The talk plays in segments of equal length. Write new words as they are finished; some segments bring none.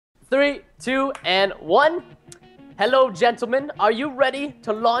3, 2, and 1. Hello, gentlemen. Are you ready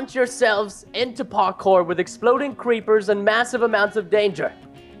to launch yourselves into parkour with exploding creepers and massive amounts of danger?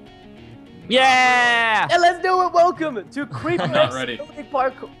 Yeah! Yeah, let's do it. Welcome to Creeper not ready.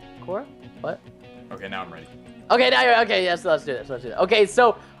 Parkour. What? Okay, now I'm ready. Okay, now you're okay. Yes, let's do this. Okay,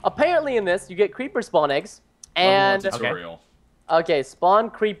 so apparently in this you get creeper spawn eggs and tutorial. Okay, spawn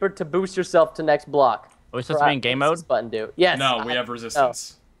creeper to boost yourself to next block. Are we supposed to be in game mode? What's this button do? Yes. No, we have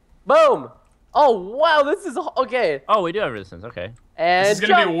resistance. Boom. Oh wow, this is okay. Oh, we do have resistance. Okay. And This is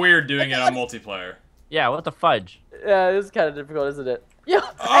gonna be weird doing it on multiplayer. Yeah, what the fudge? Yeah, this is kind of difficult, isn't it? Yeah.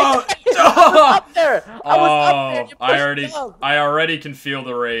 Oh, I was up there. I was up there. You pushed me up. I already can feel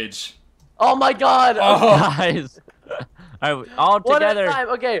the rage. Oh my god. Oh. Guys. All right, all One together. at a time.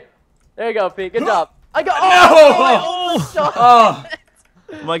 Okay. There you go, Pete. Good job. I got. No! Oh.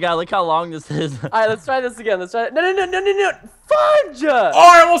 Oh my god, look how long this is. All right, let's try this again. Let's try it. No. Fudge! Oh,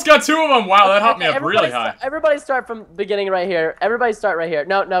 I almost got 2 of them. Wow, that helped me up Everybody really high. Everybody start from beginning right here. Everybody start right here.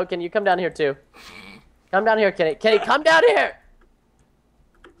 No, can you come down here too? Come down here, Kenny. Kenny, come down here.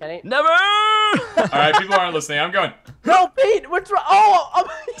 Kenny. Never! All right, people aren't listening. I'm going. No, Pete. What's wrong? Oh.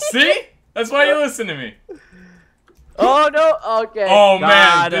 See? That's why you listen to me. Oh no. Okay. Oh man,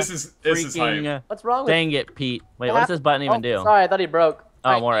 God, this is hype. What's wrong with? Dang it, Pete. Wait, what does this button even do? Sorry, I thought he broke.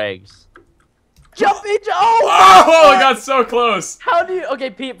 Oh, more eggs. Jump, Pete. Oh! Oh, I got so close. How do you...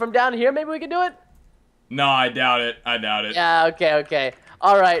 Okay, Pete, from down here, maybe we can do it? No, I doubt it. I doubt it. Yeah, okay.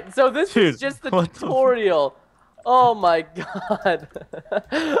 All right, so this is just the tutorial. Oh, my God.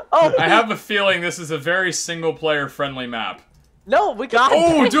 Oh, I have a feeling this is a very single-player friendly map. no, we got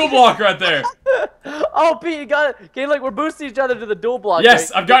Oh, dual block right there. Oh, Pete, you got it. Okay, look, we're boosting each other to the dual block.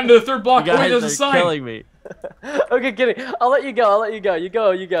 Yes, right? I've gotten to the 3rd block. You Oh, wait, guys there's a are sign. killing me. Okay, kidding. I'll let you go. You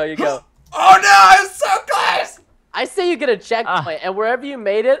go. Oh no, I'm so close. I say you get a checkpoint, and wherever you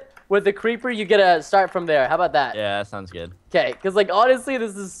made it with the creeper, you get to start from there. How about that? Yeah, that sounds good. Okay, because, like, honestly,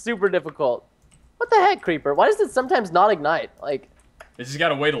 this is super difficult. What the heck, creeper? Why does it sometimes not ignite? Like... You just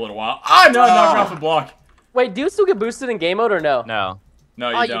gotta wait a little while. Ah, no, I knocked off a block. Wait, do you still get boosted in game mode or no? No. No,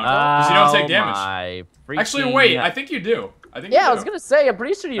 you Oh, you don't. don't? Because you don't take damage. My Actually, wait, I think you do. I think Yeah, you do. I was gonna say, I'm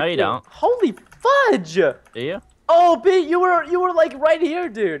pretty sure you No, you do. don't. Holy fudge! Do you? Oh, Pete, you were like right here,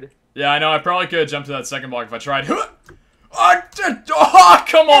 dude. Yeah, I know, I probably could have jumped to that 2nd block if I tried. Oh,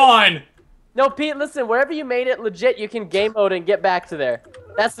 come on! No, Pete, listen, wherever you made it legit, you can game mode and get back to there.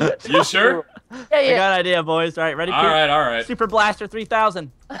 That's the You sure? Yeah, I yeah. got an idea, boys. All right, ready? Pete? Alright. Super Blaster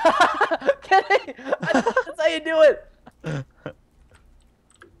 3000. Kenny, that's how you do it.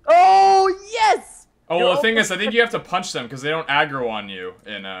 Oh, yes! Oh, well, the thing is, I think you have to punch them because they don't aggro on you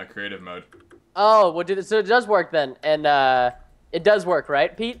in creative mode. Oh, well, so it does work then, and it does work,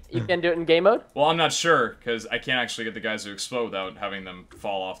 right, Pete? You can do it in game mode? Well, I'm not sure because I can't actually get the guys to explode without having them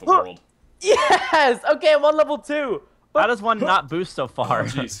fall off the world. Yes! Okay, I'm on level 2. How does one not boost so far? Oh,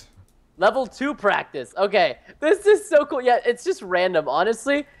 jeez. Level 2 practice. Okay, this is so cool. Yeah, it's just random,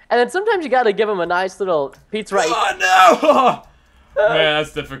 honestly. And then sometimes you gotta give them a nice little Pete's right. Oh, no! Man,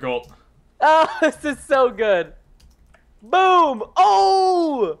 that's difficult. Oh, this is so good. Boom!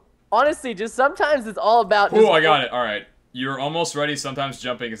 Oh! Honestly, just sometimes it's all about. Oh, I got it. All right. You're almost ready. Sometimes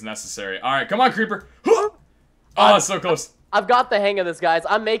jumping is necessary. All right, come on, creeper. Oh, it's so close. I've got the hang of this, guys.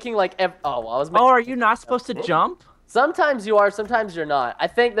 I'm making like. Oh, well, I was. Oh, are you not supposed to jump? Sometimes you are. Sometimes you're not. I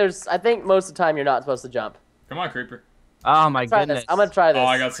think most of the time you're not supposed to jump. Come on, creeper. Oh my Try goodness. this. I'm gonna try this. Oh,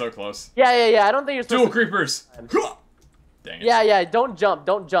 I got so close. Yeah. I don't think you're supposed Dual to. creepers. Dang it. Yeah. Don't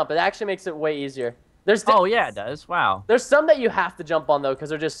jump. It actually makes it way easier. Oh yeah, it does. Wow. There's some that you have to jump on though, because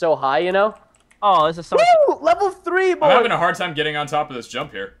they're just so high, you know. Oh, this is so. Woo! Level 3, boy. I'm having a hard time getting on top of this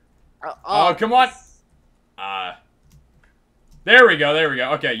jump here. Oh, come on. There we go.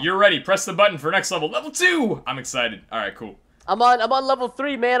 Okay, you're ready. Press the button for next level. Level 2. I'm excited. All right, cool. I'm on level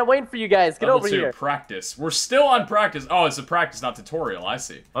 3, man. I'm waiting for you guys. Get over Level 2, here. practice. We're still on practice. Oh, it's a practice, not tutorial. I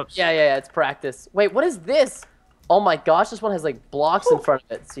see. Oops. Yeah. It's practice. Wait, what is this? Oh my gosh, this one has like blocks in front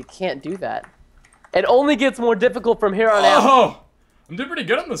of it, so you can't do that. It only gets more difficult from here on out. Oh, I'm doing pretty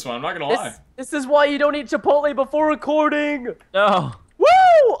good on this one. I'm not gonna lie. This is why you don't eat Chipotle before recording. No. Woo!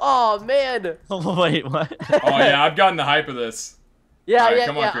 Oh man. Wait, what? Oh yeah, I've gotten the hype of this. Yeah, All right,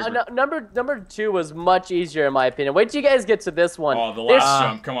 come on, creeper. Number 2 was much easier in my opinion. Wait till you guys get to this one. Oh, the last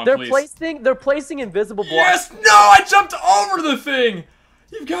jump. Come on, please. They're placing invisible blocks. Yes! No! I jumped over the thing!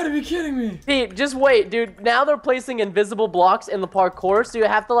 You've got to be kidding me. Pete, just wait, dude. Now they're placing invisible blocks in the parkour, so you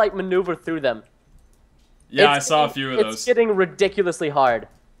have to like maneuver through them. Yeah, I saw a few of those. It's getting ridiculously hard.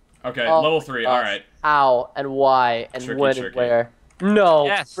 Okay, Oh, level 3. gosh. All right. How and why and when and where. No.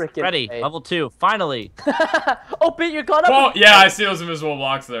 Yes, Freaking ready. way. Level 2, finally. Oh, Pete, you're caught up. Well, yeah, I see those invisible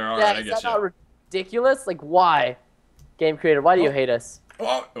blocks there. All right, I Is get that not you. ridiculous? Like, why? Game creator, why do you hate us?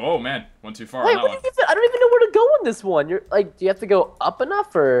 Oh man, went too far Wait, on that what one. do you even, I don't even know where to go on this one. You're like, do you have to go up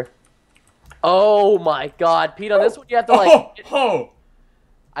enough or? Oh my God, Pete, on this one you have to like.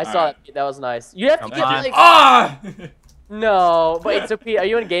 I saw Alright. that. That was nice. You have to Come get on. like. Ah! No, wait. So Pete, are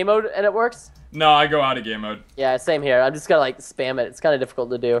you in game mode and it works? No, I go out of game mode. Yeah, same here. I'm just gonna like spam it. It's kind of difficult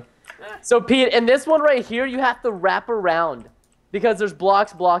to do. So Pete, in this one right here, you have to wrap around because there's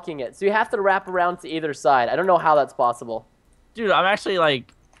blocks blocking it. So you have to wrap around to either side. I don't know how that's possible. Dude, I'm actually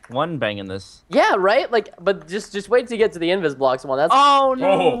like one banging this. Yeah, right. Like, but just wait till you get to the invis blocks one. That's Oh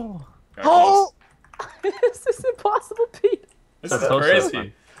no. Got close. This is impossible, Pete. This That's is so crazy.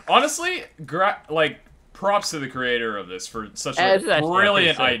 fun. Honestly, like props to the creator of this for such a It's actually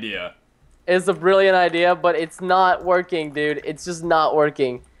brilliant pretty sick. idea. It's a brilliant idea, but it's not working, dude. It's just not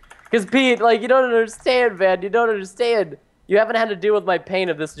working. Cause Pete, like, you don't understand, man. You don't understand. You haven't had to deal with my pain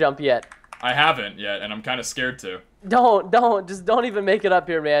of this jump yet. I haven't yet, and I'm kind of scared to. Just don't even make it up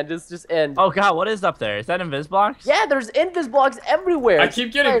here, man. Just end. Oh god, what is up there? Is that invis blocks? Yeah, there's invis blocks everywhere. I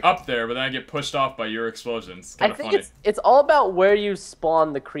keep getting up there, but then I get pushed off by your explosions. I Kind of think funny. it's all about where you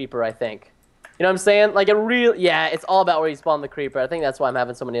spawn the creeper, I think. You know what I'm saying? Like yeah, it's all about where you spawn the creeper. I think that's why I'm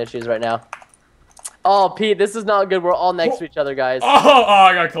having so many issues right now. Oh, Pete, this is not good. We're all next to each other, guys. Oh,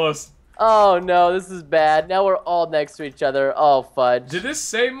 I got close. Oh no, this is bad. Now we're all next to each other. Oh fudge. Did this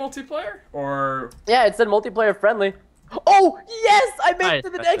say multiplayer or Yeah, it said multiplayer friendly. Oh yes, I made it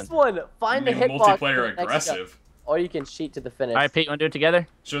to the Nice, next one. Find the you mean hitbox. for the multiplayer next jump. aggressive? Or you can cheat to the finish. Alright, Pete, wanna do it together?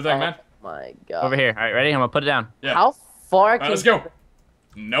 Sure thing, man. Oh my God. Over here. Alright, ready? I'm gonna put it down. Yeah. How far Alright, can? let's go.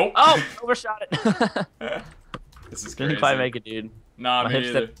 Nope. Oh, overshot it. This is Didn't crazy. quite make it, dude. Nah, My me hips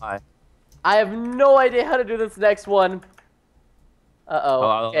either. didn't fly. I have no idea how to do this next one.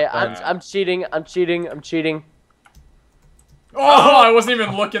 Oh, Okay, alright. I'm cheating. I'm cheating. I'm cheating. Oh, I wasn't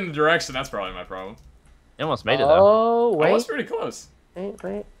even looking the direction. That's probably my problem. You almost made it though. Oh I was wait, pretty close.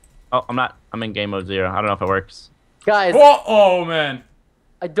 wait. Oh, I'm not. I'm in game mode 0. I don't know if it works. Guys, Oh man.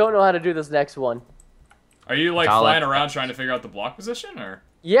 I don't know how to do this next one. Are you like I'll flying let- around trying to figure out the block position or?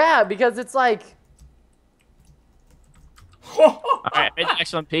 Yeah, because it's like. Alright, I made the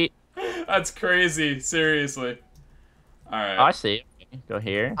next one, Pete. That's crazy. Seriously. All right. Oh, I see. Okay, go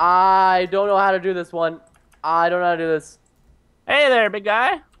here. I don't know how to do this one. I don't know how to do this. Hey there, big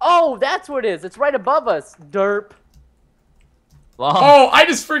guy. Oh, that's what it is. It's right above us. Derp. Long. Oh, I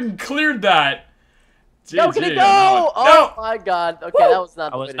just freaking cleared that. No, can it GG go? on that one. Oh my God. Okay, that was not I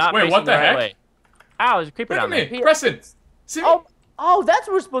the way was to not do Wait, it. facing what the right heck? way. Ow, there's a creeper Look down at there. me, Pete. Preston. See me? Oh, that's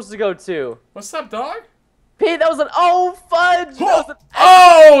where we're supposed to go to. What's up, dog? Pete, that was an fudge. That was an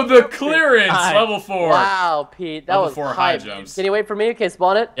Oh, the clearance, Hi. level 4. Wow, Pete, that Level was 4 high high. jumps. Can you wait for me? Okay,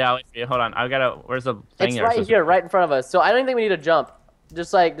 spawn it. Yeah, wait for you. Hold on. I gotta. Where's the thing It's there? right here, right in front of us. So I don't even think we need to jump.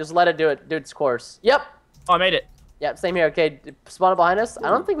 Just let it do its course. Yep. Oh, I made it. Yep. Same here. Okay, spawn it behind us. I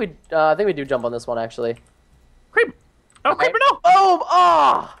don't think we. I think we do jump on this one actually. Creeper. Oh, creeper, no. Boom!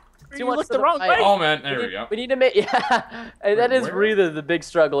 Oh! You much looked to the wrong right. way. Oh man, there we go. We need to make. Yeah, and that is Where? really the big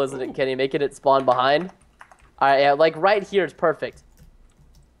struggle, isn't it, Kenny? Making it spawn behind. All right, yeah, like right here is perfect.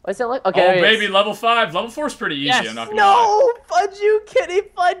 What's that like? Okay. Oh there he baby, is. level 5. Level 4 is pretty easy. Yes. I'm not gonna lie. No, fudge you, Kenny,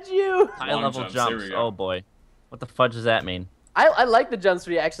 fudge you. High Long level jumps, there jumps. we go. Oh boy. What the fudge does that mean? I like the jumps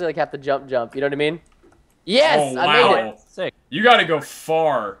where you actually like have to jump. You know what I mean? Yes, Oh, I made wow. it. Sick. You gotta go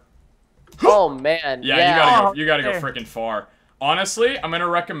far. Oh man. Yeah, you gotta go there. freaking far. Honestly, I'm gonna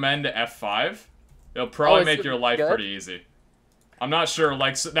recommend F5. It'll probably is make it your life good? pretty easy. I'm not sure,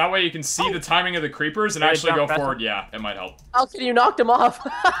 like, so that way you can see the timing of the creepers and Ready, actually go jump, Preston? forward. Yeah, it might help. How can you knocked him off?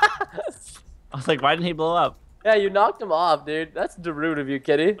 I was like, why didn't he blow up? Yeah, you knocked him off, dude. That's the rude of you,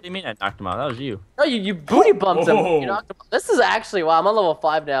 Kitty. What do you mean I knocked him out? That was you. No, you booty bumped him. Whoa. You knocked him off. This is actually wow. I'm on level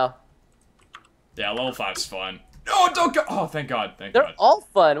 5 now. Yeah, level 5's fun. No, don't go. Oh, thank God. Thank They're God. all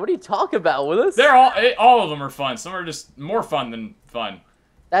fun. What are you talking about, Willis? They're all of them are fun. Some are just more fun than fun.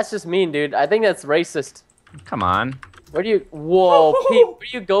 That's just mean, dude. I think that's racist. Come on. Where do you? Whoa, Pete. Where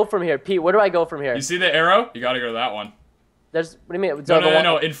do you go from here, Pete? Where do I go from here? You see the arrow? You gotta go to that one. There's. What do you mean? No, So the no, no, one-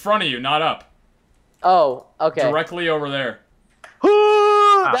 no. In front of you, not up. Oh, okay. Directly over there. That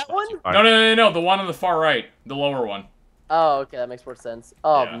Ah, one? too far. No, no, no, no. The one on the far right. The lower one. Oh, okay. That makes more sense.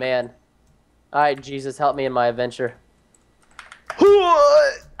 Oh Yeah. man. All right, Jesus, help me in my adventure.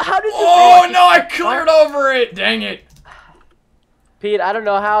 How did you? Oh, no. I cleared over it. Dang it. Pete, I don't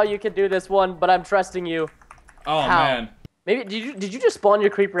know how you can do this one, but I'm trusting you. Oh, How? man. Maybe did you just spawn your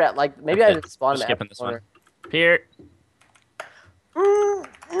creeper at like maybe I Okay, didn't spawn we're him at skipping the this one. corner. Here.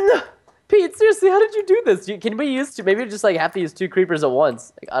 Pete, Pete, seriously, how did you do this? Can we use two? Maybe we just like have to use 2 creepers at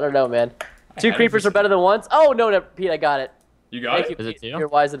once. Like, I don't know, man. 2 creepers are better than once. Oh no, Pete, I got it. You got Thank it? you, Is it Pete, 2? for your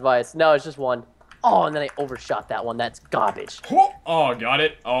wise advice. No, it's just 1. Oh, and then I overshot that one. That's garbage. Oh, got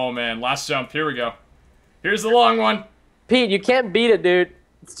it. Oh man, last jump. Here we go. Here's the long one. Pete, you can't beat it, dude.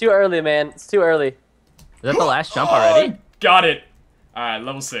 It's too early, man. It's too early. Is that the last jump already? Got it. All right,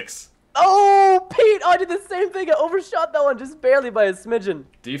 level 6. Oh, Pete! Oh, I did the same thing. I overshot that one just barely by a smidgen.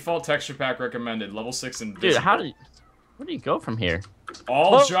 Default texture pack recommended. Level 6 invisible. Dude, where do you go from here?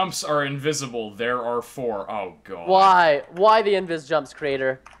 All jumps are invisible. There are 4. Oh god. Why? Why the invis jumps,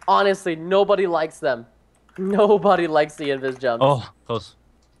 creator? Honestly, nobody likes them. Nobody likes the invis jumps. Oh, close.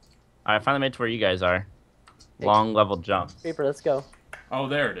 I finally made it to where you guys are. Long level jumps. Creeper, let's go. Oh,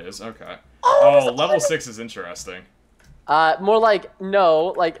 there it is. Okay. Oh, Oh, level 6 is interesting. More like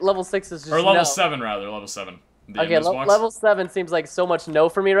no. Like level 6 is just Or level no. 7 rather. Level 7. The Okay, invis box. level 7 seems like so much no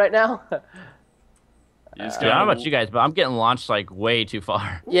for me right now. You just Yeah, I don't know gotta- about you guys, but I'm getting launched like way too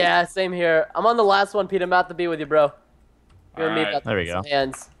far. Yeah, same here. I'm on the last one, Pete. I'm about to be with you, bro. You and me Alright. about to There we get go. some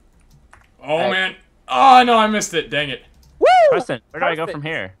hands. Oh man. Oh no, I missed it. Dang it. Woo! Preston, where do I go Perfect. from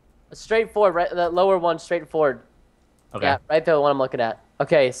here? Straight forward, right? That lower one, straight forward. Okay. Yeah, right there, the one I'm looking at.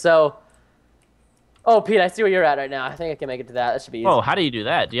 Okay, so. Oh, Pete, I see where you're at right now. I think I can make it to that. That should be easy. Whoa, how do you do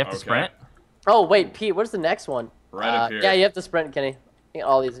that? Do you have to Okay. sprint? Oh, wait, Pete, where's the next one? Right up here. Yeah, you have to sprint, Kenny. I think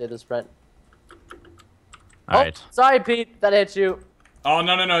all these have to sprint. Alright. Oh, sorry, Pete. That hit you. Oh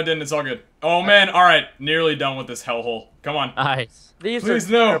no, it didn't. It's all good. Oh man. All right. Nearly done with this hellhole. Come on. Nice. These Please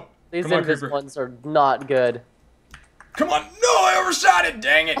are no. These Come on, invis Creeper. ones are not good. Come on. No, I overshot it.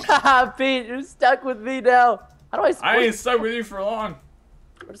 Dang it. Haha, Pete, you're stuck with me now. How do I? I ain't stuck with you for long.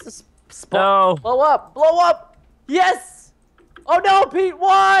 What is this? Spawn? No. Blow up! Blow up! Yes! Oh no, Pete!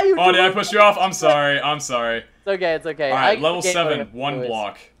 Why? You Oh, did I doing- push you off? I'm sorry. I'm sorry. It's okay. It's okay. All right, I level game 7, over 1 anyways.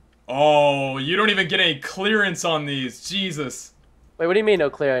 block. Oh, you don't even get any clearance on these. Jesus. Wait, what do you mean no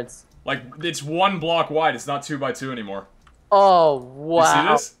clearance? Like it's 1 block wide. It's not 2 by 2 anymore. Oh wow! You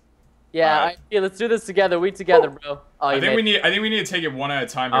see this? Yeah, Alright. alright, yeah, let's do this together. We together, bro. Oh, I you think made we need to take it one at a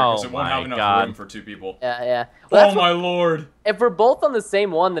time here because Oh it won't have my enough God. room for 2 people. Yeah, yeah. Well, Oh that's my lord. if we're both on the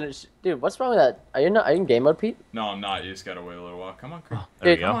same one, then dude, what's wrong with that? Are you in game mode, Pete? No, I'm not. You just gotta wait a little while. Come on, Chris.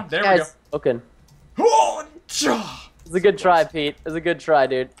 There Dude, we Come go. on, there we go. Guys, okay. Oh, cha. It's a good try, Pete. It's a good try,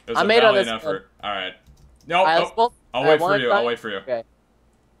 dude. It was I a made it on valiant this effort. All right. No, Alright, let's both- I'll alright, wait for one you. at a I'll time? wait for you. Okay.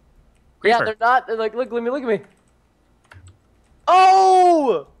 Yeah, Creeper. they're not. They're like, look at me, look at me.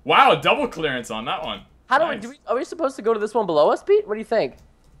 Oh! Wow, double clearance on that one. How do Nice. we? Are we supposed to go to this one below us, Pete? What do you think?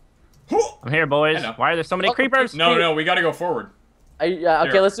 I'm here, boys. I know. Why are there so many Welcome to- creepers? No, we gotta go forward. Yeah.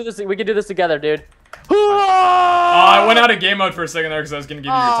 Okay, Here. let's do this. We can do this together, dude. I went out of game mode for a second there because I was gonna give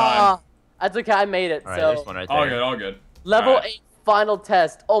you your time. Ah, that's okay. I made it. Alright, so there's one right there. All good, all good. level Alright. 8 final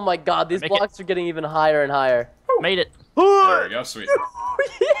test. Oh my God, these Make it. blocks are getting even higher and higher. Made it. There we go, sweet.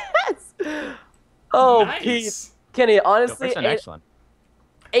 Yes. Oh, Nice. Pete, Kenny, Go honestly, first, the next one.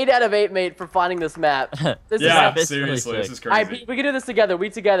 8 out of 8, mate, for finding this map. This Yeah, This is really seriously, this sick. is Alright, crazy. Pete, we can do this together. We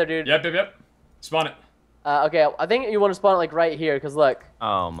together, dude. Yep. Spawn it. Okay, I think you want to spawn it like right here, cause look.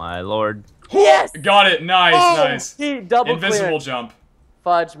 Oh my lord. Yes. Got it. Nice, Oh, nice. Pete, double Invisible clearance. jump.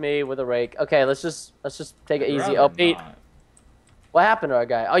 Fudge me with a rake. Okay, let's just take it easy. Rather Oh, Pete, not. what happened to our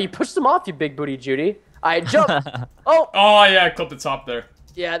guy? Oh, you pushed him off, you big booty Judy. Alright, jump. Oh, Oh yeah, clip the top there.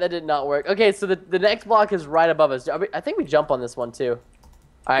 yeah, that did not work. Okay, so the next block is right above us. I think we jump on this one too.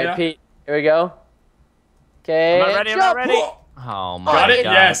 Alright, Yeah. Pete, here we go. Okay, I'm not ready, I'm not jump. ready. Oh my Got god. it.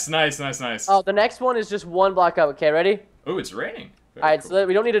 Yes, nice. Oh, the next one is just 1 block up. Okay, ready? Oh, it's raining. Very Alright, cool. so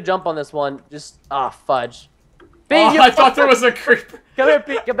we don't need to jump on this one. Just fudge. Pete, Oh, you I thought there was a creeper. come here,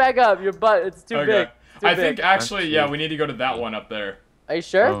 Pete. Get back up. Your butt. It's too Okay. big. Too I big. think actually, yeah, we need to go to that one up there. Are you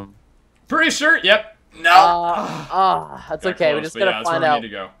sure? Boom. Pretty sure. Yep. No. That's Got okay. We close, just but gotta yeah, that's find where out. we need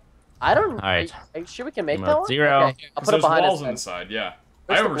to go. I don't. Alright. Are you sure we can make Game that mode one? 0. Okay, I'll Because put it there's behind walls us. on the side. Yeah.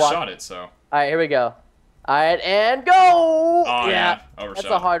 Where's I the block? overshot it, so. All right, here we go. All right, and go. Oh yeah, overshot.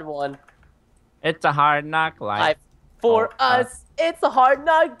 that's a hard one. It's a hard knock life. Life for Oh, us. It's a hard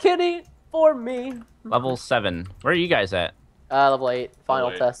night, Kitty. For me. Level 7. Where are you guys at? Level 8. Final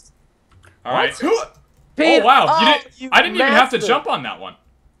Level 8. test. All right. Pete, Oh wow! you I didn't even have to master. jump on that one.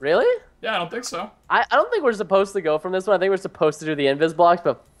 Really? Yeah, I don't think so. I don't think we're supposed to go from this one. I think we're supposed to do the invis blocks,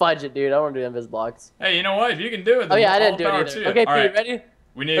 but fudge it, dude. I don't want to do invis blocks. Hey, you know what? If you can do it, then Oh yeah, I all didn't the do power it to either. you. Okay, All Pete, right. ready?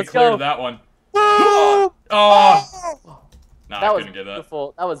 We need Let's to clear go. that one. Oh, Oh! Nah, I that was couldn't get that.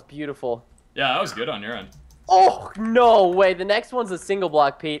 beautiful. That was beautiful. Yeah, that was good on your end. Oh no way! The next one's a single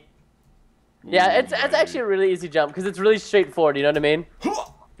block, Pete. Yeah, Ooh, it's actually a really easy jump because it's really straightforward. You know what I mean?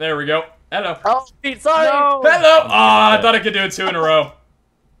 There we go. Hello. Oh, Pete, sorry. No. Hello! Oh, I thought I could do it 2 in a row.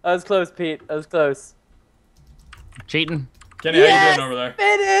 That was close, Pete. That was close. Cheating. Kenny, how you doing over there?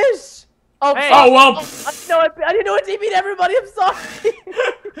 Finish! Oh, Hey. Oh, well. I didn't know it beat everybody. I'm sorry.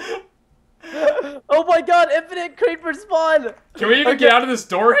 Oh my god, infinite creeper spawn. Can we even get out of this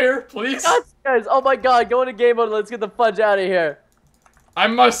door here, please? Guys, oh my god, go into game mode. Let's get the fudge out of here. I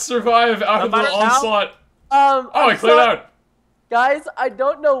must survive out of the Somebody out? onslaught. Oh, I cleared out. Guys, I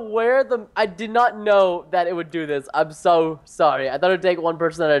don't know where I did not know that it would do this. I'm so sorry. I thought it would take one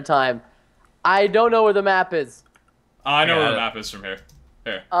person at a time. I don't know where the map is. I know where the map is from here.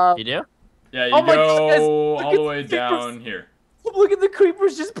 Here. You do? Yeah, you oh my go God, guys, look all at the way the creepers. down here. Look at the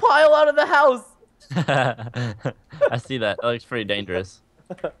creepers just pile out of the house. I see that. That looks pretty dangerous.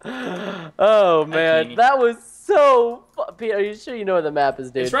 Oh man, Kenny. that was so fun. Pete, are you sure you know where the map is,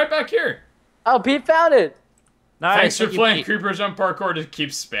 dude? It's right back here. Oh, Pete found it. Nice. Thanks for thank you, playing Pete. Creeper Jump Parkour. Just keep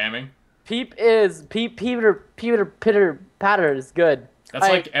spamming. Peter Patter is good. That's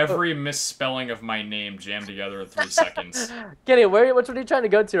All like right, every misspelling of my name jammed together in 3 seconds. Kenny, which one are you trying to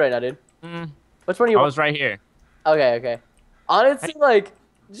go to right now, dude? Which one are you? I was right here. Okay. Honestly, like,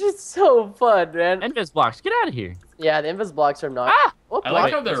 just so fun, man. Invis blocks. Get out of here. Yeah, the invis blocks are not. Ah! What I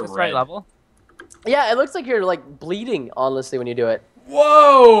like block? how they're Is this red. right level? Yeah, it looks like you're like bleeding, honestly, when you do it.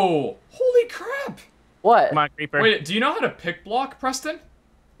 Whoa! Holy crap! What? Come on, creeper. Wait, do you know how to pick block, Preston?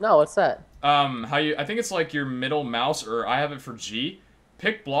 No, what's that? I think it's like your middle mouse, or I have it for G.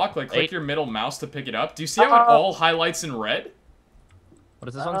 Pick block, like click Eight. your middle mouse to pick it up. Do you see how it all highlights in red? What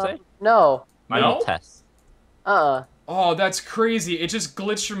does this one say? No. My No? test. Oh, that's crazy. It just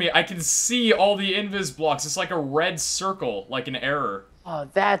glitched for me. I can see all the invis blocks. It's like a red circle, like an error. Oh,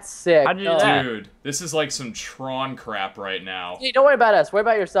 that's sick. How'd you do No. that? Dude, this is like some Tron crap right now. Hey, don't worry about us. Worry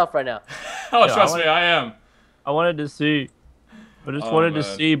about yourself right now. Oh, Yeah, trust me, I am. I wanted to see. I just Oh, wanted to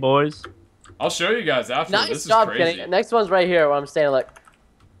man. see, boys. I'll show you guys after. Nice This job, is crazy. Kenny. Next one's right here where I'm standing. Look.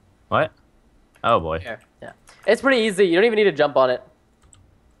 What? Oh, boy. Here. Yeah. It's pretty easy. You don't even need to jump on it.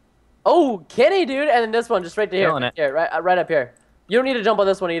 Oh, Kenny, dude. And then this one just right to here. Killing it. Here, right up here. You don't need to jump on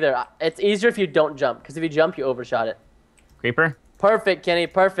this one either. It's easier if you don't jump, because if you jump, you overshot it. Creeper? Perfect, Kenny.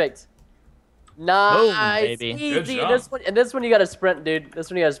 Perfect. Nice. baby. Easy. Good job. This one you gotta sprint, dude. This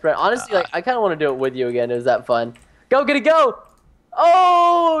one you gotta sprint. Honestly, like, I kind of want to do it with you again. It was that fun. Go, get it, go.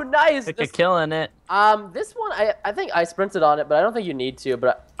 Oh, nice. You're killing it. This one, I think I sprinted on it, but I don't think you need to.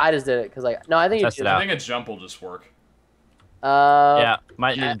 But I just did it because, like, no, I think Test you it did. out. I think a jump will just work. Yeah,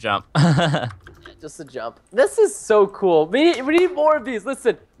 might need to jump. Just a jump. This is so cool. We need more of these.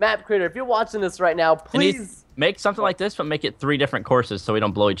 Listen, map creator, if you're watching this right now, please. Make something like this, but make it 3 different courses so we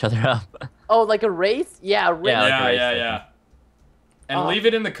don't blow each other up. Oh, like a race? Yeah, a race. Yeah, like a race Yeah. And Oh. leave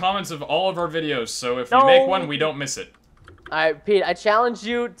it in the comments of all of our videos, so if No. we make one, we don't miss it. All right, Pete, I challenge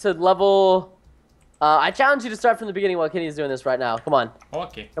you to level. I challenge you to start from the beginning while Kenny's doing this right now. Come on,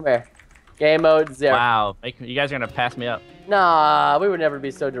 Okay. come here. Game mode 0. Wow, you guys are gonna pass me up. Nah, we would never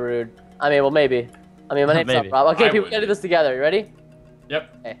be so rude. I mean, well, maybe. I mean, my name's not Maybe. Rob. Okay, I Pete, we would gotta do be. this together. You ready?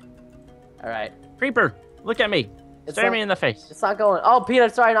 Yep. All right. Creeper, look at me. It's Stare not- me in the face. It's not going. Oh, Pete, I'm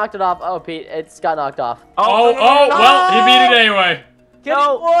sorry, I knocked it off. Oh, Pete, it's got knocked off. Oh, well, he beat it anyway. Kenny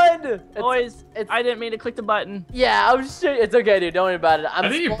No. won! It's- Boys, it's- I didn't mean to click the button. Yeah, I'm sure it's okay, dude. Don't worry about it. I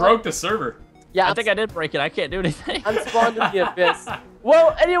think you broke the server. Yeah, I think I did break it. I can't do anything. I'm spawned in the abyss.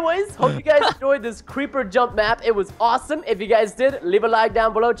 Well, anyways, hope you guys enjoyed this creeper jump map. It was awesome. If you guys did, leave a like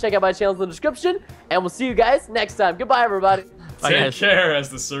down below. Check out my channels in the description, and we'll see you guys next time. Goodbye, everybody. Bye, Take guys. care as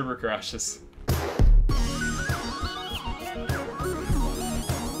the server crashes.